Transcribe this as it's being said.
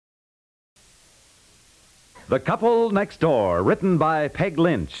The Couple Next Door, written by Peg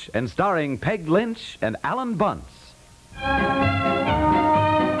Lynch and starring Peg Lynch and Alan Bunce.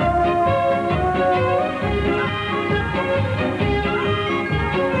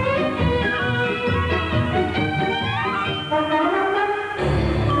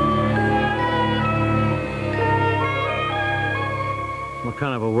 What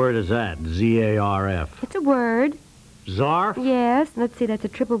kind of a word is that? Z-A-R-F. It's a word. Zarf? Yes. Let's see, that's a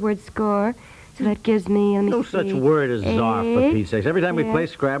triple word score. So that gives me, let me No see. such word as zarf, for Pete's sakes. Every time we play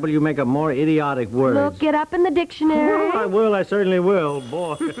Scrabble, you make up more idiotic words. Look it up in the dictionary. Well, I will. I certainly will.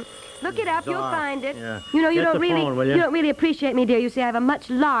 Boy. Look it up. You'll Zarf. find it. Yeah. You know, you Get don't the really, phone, will you? you don't really appreciate me, dear. You see, I have a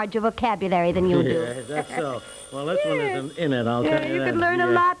much larger vocabulary than you do. Yes, that's so. Well, this one isn't in it, I'll Yeah, tell you you that. could learn a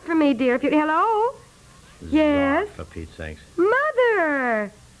lot from me, dear. If you, hello? Yes? Zarf, for Pete's sakes.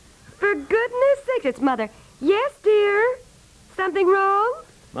 Mother! For goodness sakes, it's Mother. Yes, dear? Something wrong?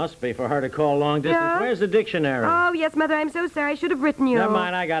 Must be for her to call long distance. Yeah? Where's the dictionary? Oh, yes, Mother, I'm so sorry. I should have written you. Never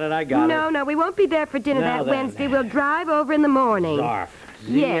mind, I got it. No, we won't be there for dinner Now that then. Wednesday. We'll drive over in the morning. Zarf.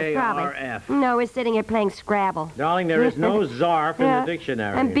 Yes, Z-A-R-F. probably. No, we're sitting here playing Scrabble. Darling, there is no zarf in Yeah. the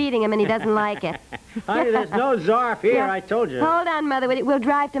dictionary. I'm beating him, and he doesn't like it. Honey, there's no zarf here, Yeah. I told you. Hold on, Mother. We'll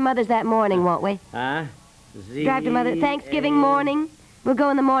drive to Mother's that morning, won't we? Huh? Drive to Mother Thanksgiving morning. We'll go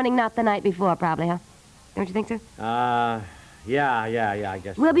in the morning, not the night before, probably, huh? Don't you think so? Yeah, I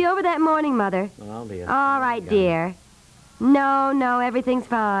guess We'll so. be over that morning, Mother. Well, I'll be All right, dear. No, everything's I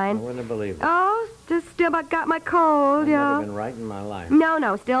fine. wouldn't have believed it. Oh, just still got my cold, I've yeah. never been right in my life.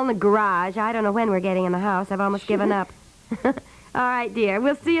 No, still in the garage. I don't know when we're getting in the house. I've almost given up. All right, dear.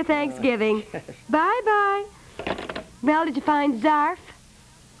 We'll see you Thanksgiving. Bye-bye. Well, did you find Zarf?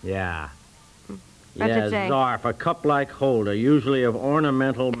 Yeah. What's it say? Zarf, a cup-like holder, usually of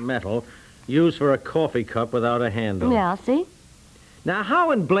ornamental metal, used for a coffee cup without a handle. Yeah, see? Now,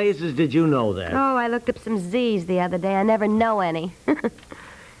 how in blazes did you know that? Oh, I looked up some Z's the other day. I never know any. What's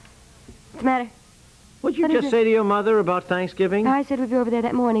the matter? What'd you What is just it? say to your mother about Thanksgiving? I said we'd be over there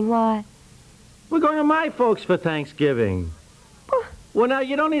that morning. Why? We're going to my folks for Thanksgiving. Well, now,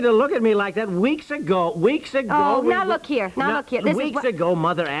 you don't need to look at me like that. Weeks ago... Oh, now look here. Now look here. This is weeks what- ago,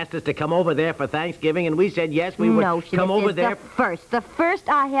 Mother asked us to come over there for Thanksgiving, and we said yes, we would No, come over there. The first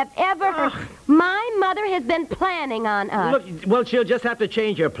I have ever heard. My mother has been planning on us. Look, well, she'll just have to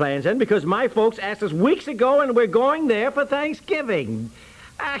change her plans then, because my folks asked us weeks ago, and we're going there for Thanksgiving.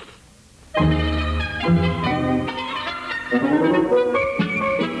 Ah.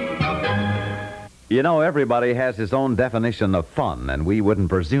 You know, everybody has his own definition of fun, and we wouldn't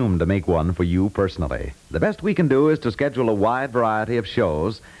presume to make one for you personally. The best we can do is to schedule a wide variety of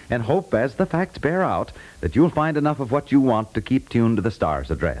shows and hope, as the facts bear out, that you'll find enough of what you want to keep tuned to the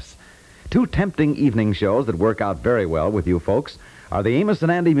Star's address. Two tempting evening shows that work out very well with you folks are the Amos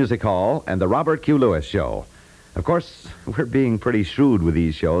and Andy Music Hall and the Robert Q. Lewis Show. Of course, we're being pretty shrewd with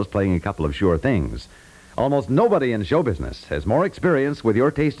these shows, playing a couple of sure things. Almost nobody in show business has more experience with your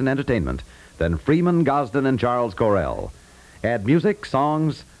taste in entertainment than Freeman Gosden and Charles Correll. Add music,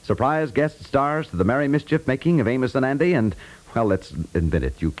 songs, surprise guest stars to the merry mischief-making of Amos and Andy, and, well, let's admit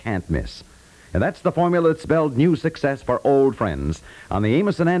it, you can't miss. And that's the formula that spelled new success for old friends on the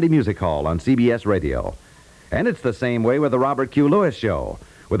Amos and Andy Music Hall on CBS Radio. And it's the same way with the Robert Q. Lewis Show.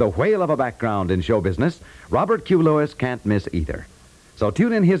 With a whale of a background in show business, Robert Q. Lewis can't miss either. So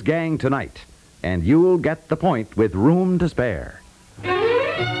tune in his gang tonight, and you'll get the point with room to spare.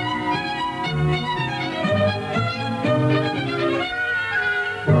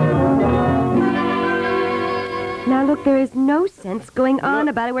 Now, look, there is no sense going on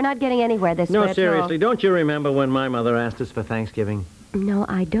about it. We're not getting anywhere this way No, at all. seriously, don't you remember when my mother asked us for Thanksgiving? No,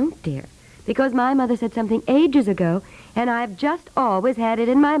 I don't, dear. Because my mother said something ages ago, and I've just always had it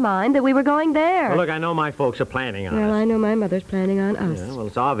in my mind that we were going there. Well, look, I know my folks are planning on Well, us. I know my mother's planning on us. Yeah, well,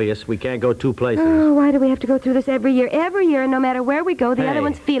 it's obvious we can't go two places. Oh, why do we have to go through this every year? Every year, and no matter where we go, the Hey. other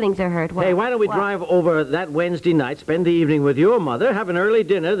one's feelings are hurt. Hey, why don't we drive over that Wednesday night, spend the evening with your mother, have an early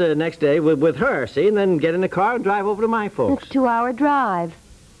dinner the next day with her, see, and then get in the car and drive over to my folks. It's a 2-hour drive.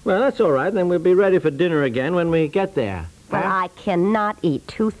 Well, that's all right. Then we'll be ready for dinner again when we get there. Well, I cannot eat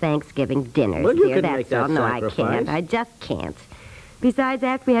 2 Thanksgiving dinners, Well, you dear. can That's make that all. No, sacrifice. I can't. I just can't. Besides,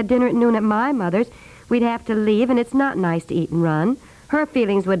 after we had dinner at noon at my mother's, we'd have to leave, and it's not nice to eat and run. Her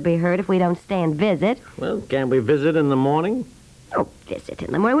feelings would be hurt if we don't stay and visit. Well, can't we visit in the morning? Oh, visit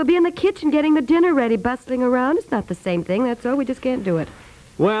in the morning. We'll be in the kitchen getting the dinner ready, bustling around. It's not the same thing, that's all. We just can't do it.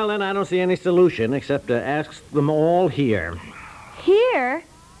 Well, then I don't see any solution except to ask them all here. Here?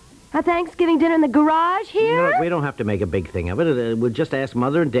 A Thanksgiving dinner in the garage here? Look, we don't have to make a big thing of it. We'll just ask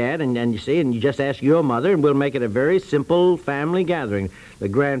Mother and Dad, and you see, and you just ask your mother, and we'll make it a very simple family gathering. The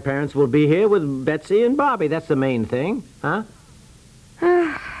grandparents will be here with Betsy and Bobby. That's the main thing, huh?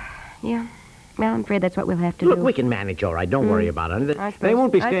 Yeah. Well, I'm afraid that's what we'll have to Look, do. we can manage all right. Don't worry about it. I They suppose-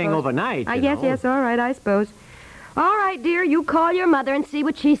 won't be I staying suppose. overnight. you Yes, know. yes, all right, I suppose. All right, dear, you call your mother and see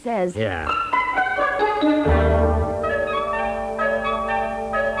what she says. Yeah.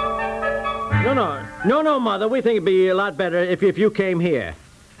 No, Mother. We think it'd be a lot better if you came here.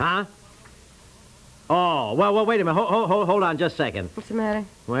 Huh? Oh, well, wait a minute. Hold on just a second. What's the matter?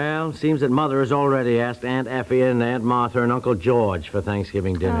 Well, it seems that Mother has already asked Aunt Effie and Aunt Martha and Uncle George for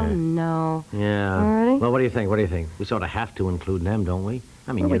Thanksgiving dinner. Oh, no. Yeah. Already? Well, what do you think? We sort of have to include them, don't we?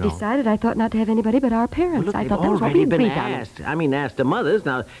 I mean, Well, you we know. decided I thought not to have anybody but our parents. Look, I they've thought that was what already we been agreed on. asked. I mean, asked the mothers.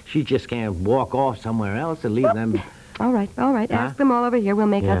 Now, she just can't walk off somewhere else and leave them. All right. Huh? Ask them all over here. We'll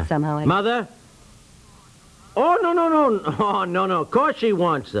make Yeah. up somehow. I Mother? Oh, no. Oh, no. Of course she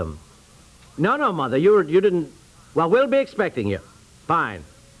wants them. No, Mother. You didn't... Well, we'll be expecting you. Fine.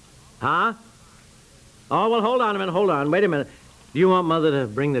 Huh? Oh, well, hold on a minute. Hold on. Wait a minute. Do you want Mother to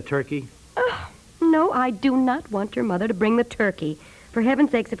bring the turkey? No, I do not want your mother to bring the turkey. For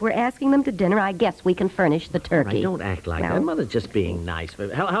heaven's sakes, if we're asking them to dinner, I guess we can furnish the turkey. Right, don't act like No. that. Mother's just being nice.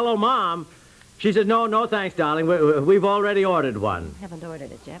 Hello, Mom. She says, no, thanks, darling. We've already ordered one. I haven't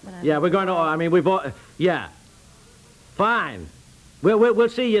ordered it yet, but Yeah, we're going to... I mean, yeah. Fine. We'll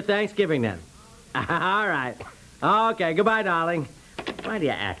see you Thanksgiving then. All right. Okay, goodbye, darling. Why do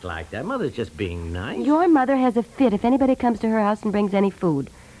you act like that? Mother's just being nice. Your mother has a fit if anybody comes to her house and brings any food.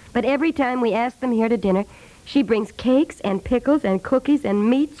 But every time we ask them here to dinner, she brings cakes and pickles and cookies and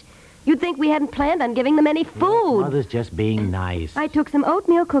meats. You'd think we hadn't planned on giving them any food. Mother's just being nice. I took some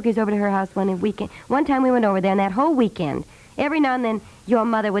oatmeal cookies over to her house one weekend. One time we went over there, and that whole weekend, every now and then, your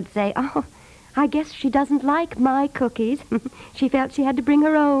mother would say, "Oh, I guess she doesn't like my cookies." She felt she had to bring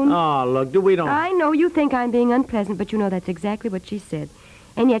her own. Oh, look, we don't... I know you think I'm being unpleasant, but you know that's exactly what she said.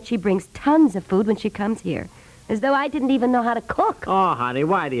 And yet she brings tons of food when she comes here, as though I didn't even know how to cook. Oh, honey,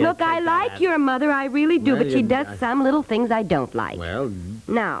 why do you Look, I take like that? your mother, I really do, Well, but she you- does some little things I don't like. Well,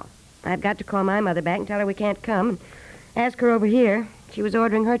 Now, I've got to call my mother back and tell her we can't come, and ask her over here. She was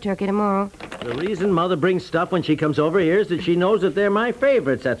ordering her turkey tomorrow. the reason Mother brings stuff when she comes over here is that she knows that they're my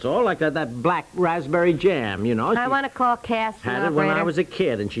favorites, that's all. Like that black raspberry jam, you know. I want to call Cass, the Had it when I operator. was a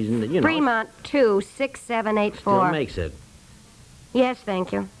kid, and she's, you know... Fremont 26784. Still makes it. Yes,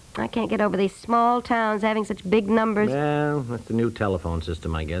 thank you. I can't get over these small towns having such big numbers. Well, that's the new telephone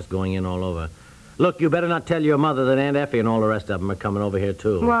system, I guess, going in all over. Look, you better not tell your mother that Aunt Effie and all the rest of them are coming over here,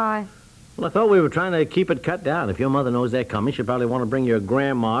 too. Why? Well, I thought we were trying to keep it cut down. If your mother knows they're coming, she'll probably want to bring your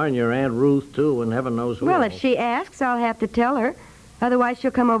grandma and your Aunt Ruth, too, and heaven knows who Well, else. if she asks, I'll have to tell her. Otherwise, she'll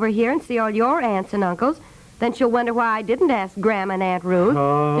come over here and see all your aunts and uncles. Then she'll wonder why I didn't ask Grandma and Aunt Ruth.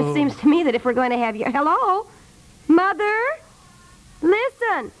 Oh. It seems to me that if we're going to have your... Hello? Mother?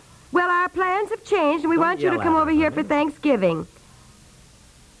 Listen. Well, our plans have changed, and we Don't want you to yell come at over her, here honey. for Thanksgiving.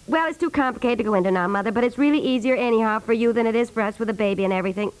 Well, it's too complicated to go into now, Mother, but it's really easier anyhow for you than it is for us with a baby and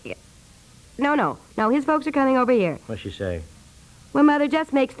everything. No, his folks are coming over here. What's she say? Well, Mother,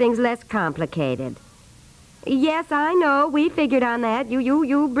 just makes things less complicated. Yes, I know. We figured on that.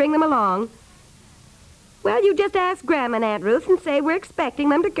 You bring them along. Well, you just ask Grandma and Aunt Ruth and say we're expecting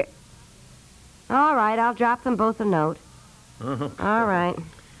them to... All right, I'll drop them both a note. All right.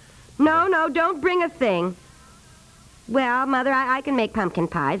 No, don't bring a thing. Well, Mother, I can make pumpkin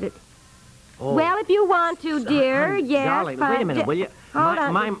pies. Oh. Well, if you want to, dear, Honey, yes. darling, fine. wait a minute, will you? Hold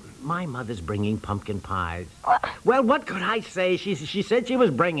on. My mother's bringing pumpkin pies. Well, what could I say? She said she was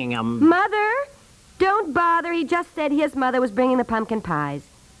bringing them. Mother, don't bother. He just said his mother was bringing the pumpkin pies.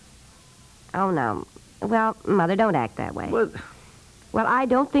 Oh, no. Well, Mother, don't act that way. Well, Well, I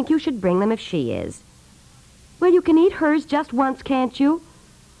don't think you should bring them if she is. Well, you can eat hers just once, can't you?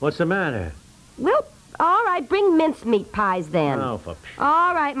 what's the matter? Well, all right, bring mincemeat pies then. Oh, for...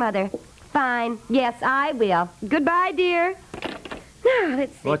 All right, Mother. Fine. Yes, I will. Goodbye, dear. Now,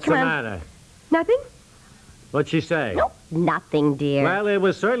 let's see. What's Come the on. matter? Nothing? What'd she say? Nope, nothing, dear. Well, it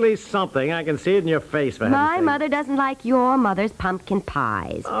was certainly something. I can see it in your face, for heaven's My sake. mother doesn't like your mother's pumpkin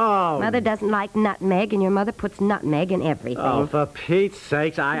pies. Oh. Mother doesn't like nutmeg, and your mother puts nutmeg in everything. Oh, for Pete's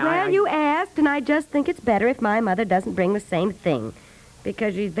sakes, Well, you asked, and I just think it's better if my mother doesn't bring the same thing.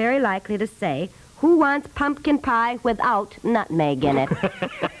 Because she's very likely to say, who wants pumpkin pie without nutmeg in it?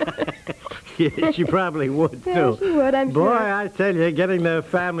 She probably would, too. Yeah, she would, I'm Boy, sure. I tell you, getting their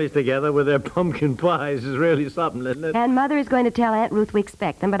families together with their pumpkin pies is really something, isn't it? And Mother is going to tell Aunt Ruth we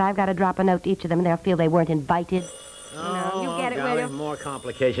expect them, but I've got to drop a note to each of them, and they'll feel they weren't invited. You know, you get it where you. more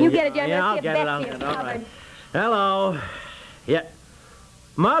complications. You get it, Jen. Yeah, I'll Let's get get it. I'll Betsy get it. a All right. cupboard. Hello. Yeah.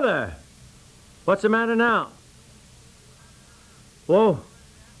 Mother, what's the matter now? Whoa.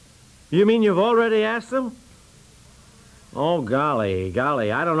 You mean you've already asked them? Oh, golly,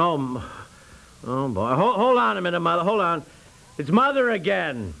 I don't know. Oh, boy. Hold on a minute, Mother. Hold on. It's Mother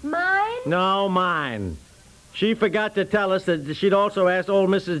again. Mine? No, mine. She forgot to tell us that she'd also asked old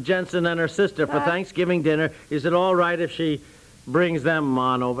Mrs. Jensen and her sister for Thanksgiving dinner. Is it all right if she brings them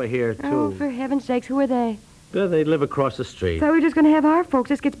on over here, too? Oh, for heaven's sakes, who are they? They live across the street. So we're just going to have our folks.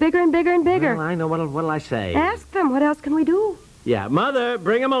 This gets bigger and bigger and bigger. Well, I know. What'll I say? Ask them. What else can we do? Yeah, Mother,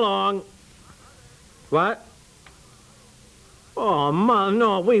 bring them along. What? Oh, Mother,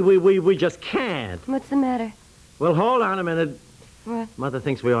 no, we just can't. What's the matter? Well, hold on a minute. What? Mother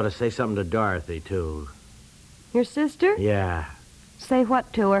thinks we ought to say something to Dorothy, too. Your sister? Yeah. Say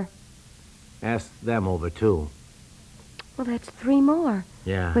what to her? Ask them over, too. Well, that's 3 more.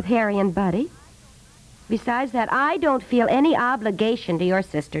 Yeah. With Harry and Buddy. Besides that, I don't feel any obligation to your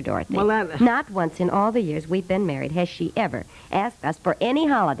sister, Dorothy. Well, that... Not once in all the years we've been married has she ever asked us for any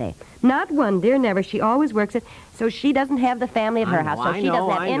holiday. Not one, dear, never. She always works it, so she doesn't have the family at her house, so she doesn't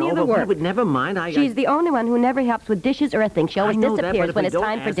have any of the work. But never mind. She's the only one who never helps with dishes or a thing. She always disappears when it's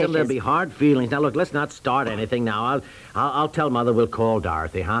time for dishes. There'll be hard feelings. Now, look, let's not start anything now. I'll tell Mother we'll call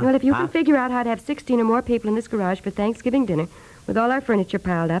Dorothy, huh? Well, if you can figure out how to have 16 or more people in this garage for Thanksgiving dinner, with all our furniture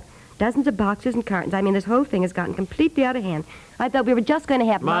piled up, dozens of boxes and cartons. I mean, this whole thing has gotten completely out of hand. I thought we were just going to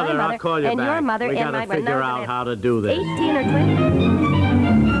have my mother I'll call you and back. your mother we and my gotta figure out how to do this. 18 or 20.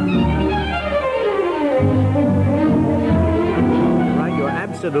 Right, you're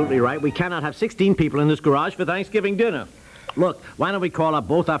absolutely right. We cannot have 16 people in this garage for Thanksgiving dinner. Look, why don't we call up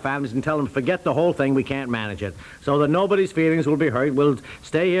both our families and tell them forget the whole thing, we can't manage it, so that nobody's feelings will be hurt. We'll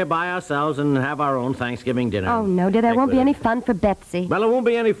stay here by ourselves and have our own Thanksgiving dinner. Oh, no, dear, that won't be any fun for Betsy. Well, it won't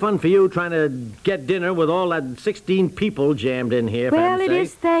be any fun for you trying to get dinner with all that 16 people jammed in here. Well, it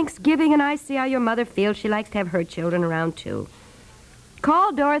is Thanksgiving, and I see how your mother feels. She likes to have her children around, too.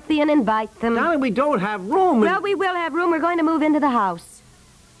 Call Dorothy and invite them. Darling, we don't have room. Well, we will have room. We're going to move into the house.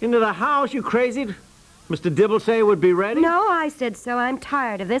 Into the house? You crazy? Mr. Dibble say it would be ready? No, I said so. I'm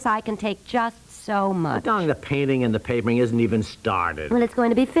tired of this. I can take just so much. Darling, the painting and the papering isn't even started. Well, it's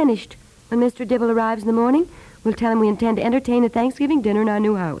going to be finished. When Mr. Dibble arrives in the morning, we'll tell him we intend to entertain a Thanksgiving dinner in our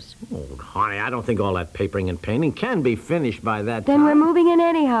new house. Oh, honey, I don't think all that papering and painting can be finished by that time. Then we're moving in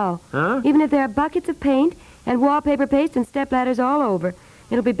anyhow. Huh? Even if there are buckets of paint and wallpaper paste and stepladders all over,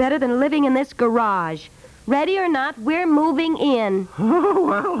 it'll be better than living in this garage. Ready or not, we're moving in. Oh,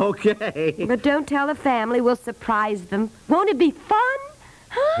 well, okay. But don't tell the family. We'll surprise them. Won't it be fun?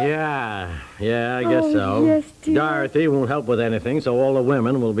 Huh? Yeah, I guess so. Yes, dear. Dorothy won't help with anything, so all the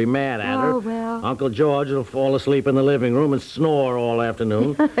women will be mad at her. Oh, well. Uncle George will fall asleep in the living room and snore all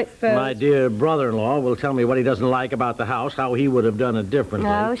afternoon. I suppose. My dear brother-in-law will tell me what he doesn't like about the house, how he would have done it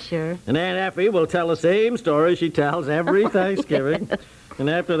differently. Oh, sure. And Aunt Effie will tell the same story she tells every Thanksgiving. And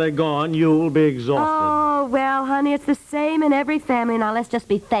after they're gone, you'll be exhausted. Oh, well, honey, it's the same in every family. Now, let's just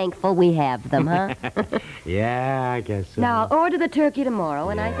be thankful we have them, huh? Yeah, I guess so. Now, I'll order the turkey tomorrow,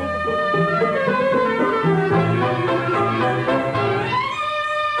 and I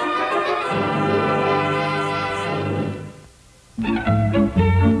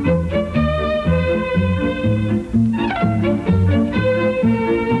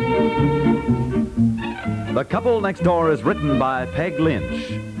The Couple Next Door is written by Peg Lynch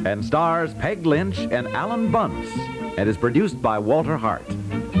and stars Peg Lynch and Alan Bunce and is produced by Walter Hart.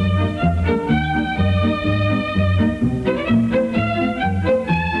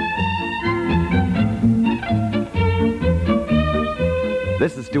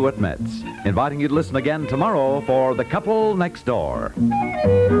 This is Stuart Metz, inviting you to listen again tomorrow for The Couple Next Door.